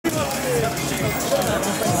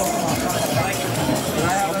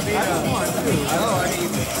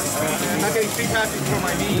passing for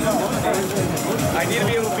my knee. I need to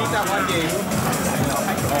be able to beat that one game.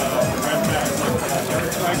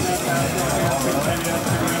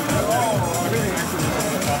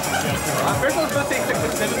 First I was going to say 6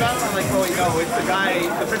 and 7 battle. I'm like, oh wait, no, it's the guy,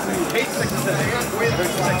 the person who hates 6 and 7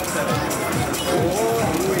 versus 6 and 7.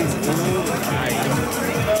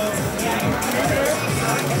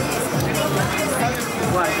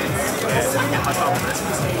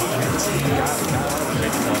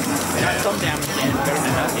 Got some damage in, better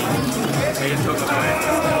than nothing. They just took away.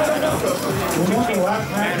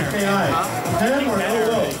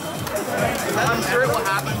 I'm sure it will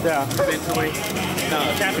happen eventually. No,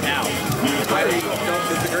 it's happening now. I don't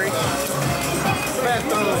disagree. Man,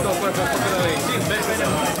 no, she's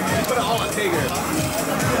put it all on Tiger.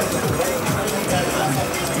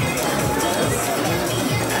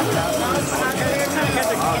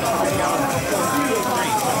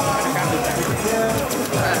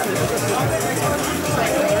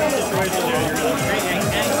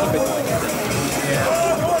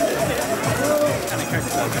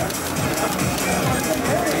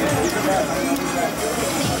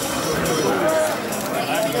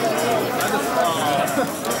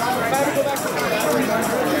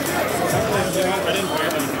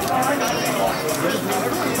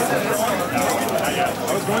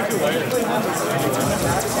 I was going too late.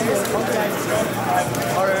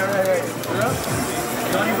 Alright.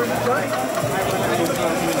 Johnny versus Johnny?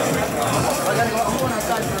 I'm going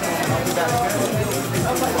outside for a minute.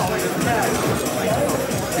 I'll be back.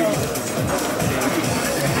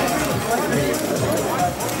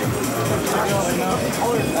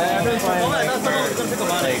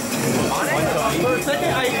 For a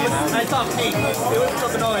second, I saw pink. It was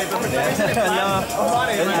Kokonoe, but for a second, oh my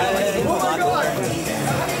god!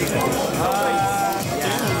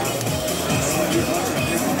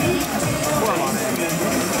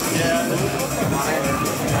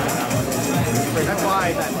 That's why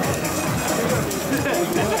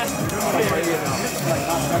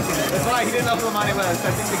that's why he didn't know who Amane was.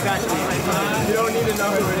 I think exactly. You don't need to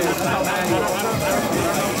know who it is.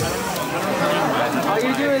 All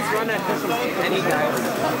you do is run at any guy.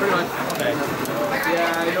 Pretty much.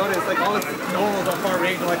 Yeah, I noticed. Like all the normals on far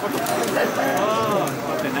range. I'm like, what the fuck is that? Oh,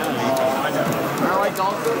 okay, now I like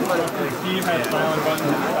Dolphin, but Steve has silent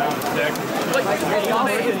buttons and silent stick. Like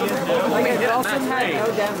Dolphin had no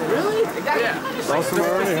damage. Really? Exactly. Yeah. Dolphin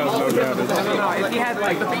already has no damage. No, if he had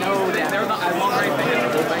like no damage. They're not as long range.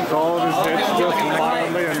 So all of his hits just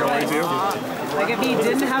mildly annoys you. Like if he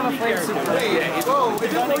didn't have a flame super, Whoa,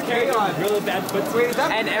 it's on really bad foot.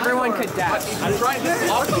 and everyone could dash. I'm trying to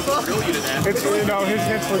drill you to that. It's, you know, his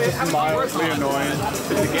hits were just mildly annoying.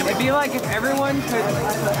 It'd be like if everyone could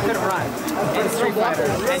run in Street Fighter.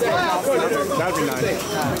 And That'd be nice.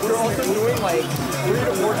 We're also doing like 3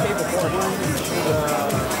 to 4K before.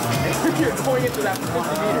 You're going into that 50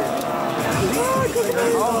 meters.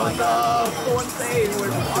 Oh my god, so insane. We're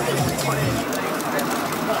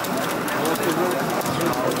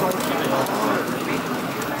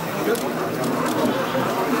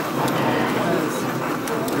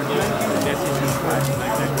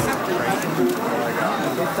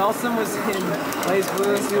if Dawson was in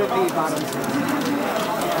BlazBlue, he would be bottom 2.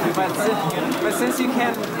 But since you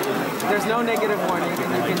can't, there's no negative warning, and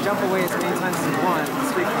you can jump away as many times as you want in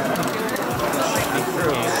Street Fighter. That's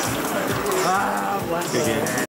true. Ah, bless you.